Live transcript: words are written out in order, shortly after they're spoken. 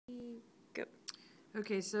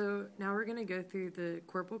Okay, so now we're going to go through the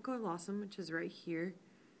corpus callosum, which is right here,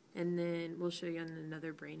 and then we'll show you on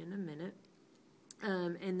another brain in a minute.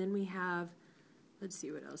 And then we have, let's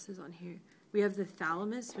see what else is on here. We have the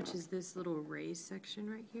thalamus, which is this little raised section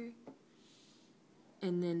right here.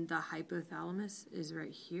 And then the hypothalamus is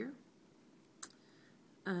right here.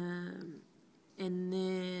 And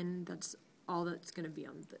then that's all that's going to be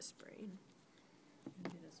on this brain.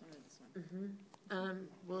 Do this one or this one?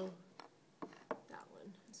 Well, that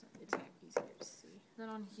one. It's easier to see. Then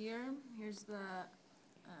on here, here's the,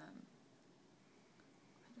 why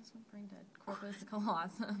does my brain dead? Corpus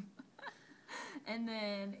callosum. And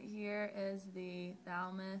then here is the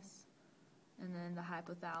thalamus, and then the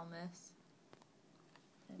hypothalamus.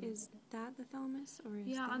 Is that the thalamus, or is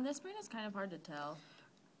Yeah, that... on this brain it's kind of hard to tell.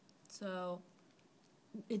 So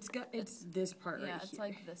It's this part right here. yeah, it's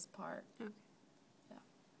like this part. Okay. Yeah.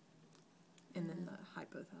 And then the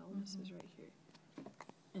hypothalamus is right here.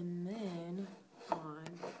 And then on,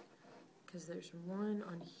 because there's one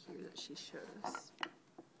on here that she showed us.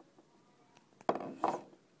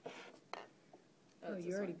 Oh,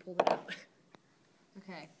 you already pulled it out.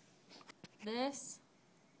 Okay. This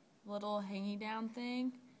little hangy down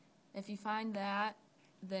thing, if you find that,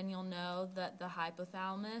 then you'll know that the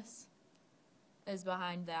hypothalamus is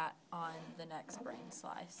behind that on the next brain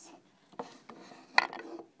slice.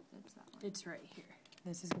 It's that one. It's right here.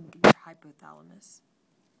 This is going to be your hypothalamus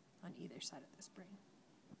on either side of this brain.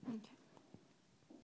 Okay.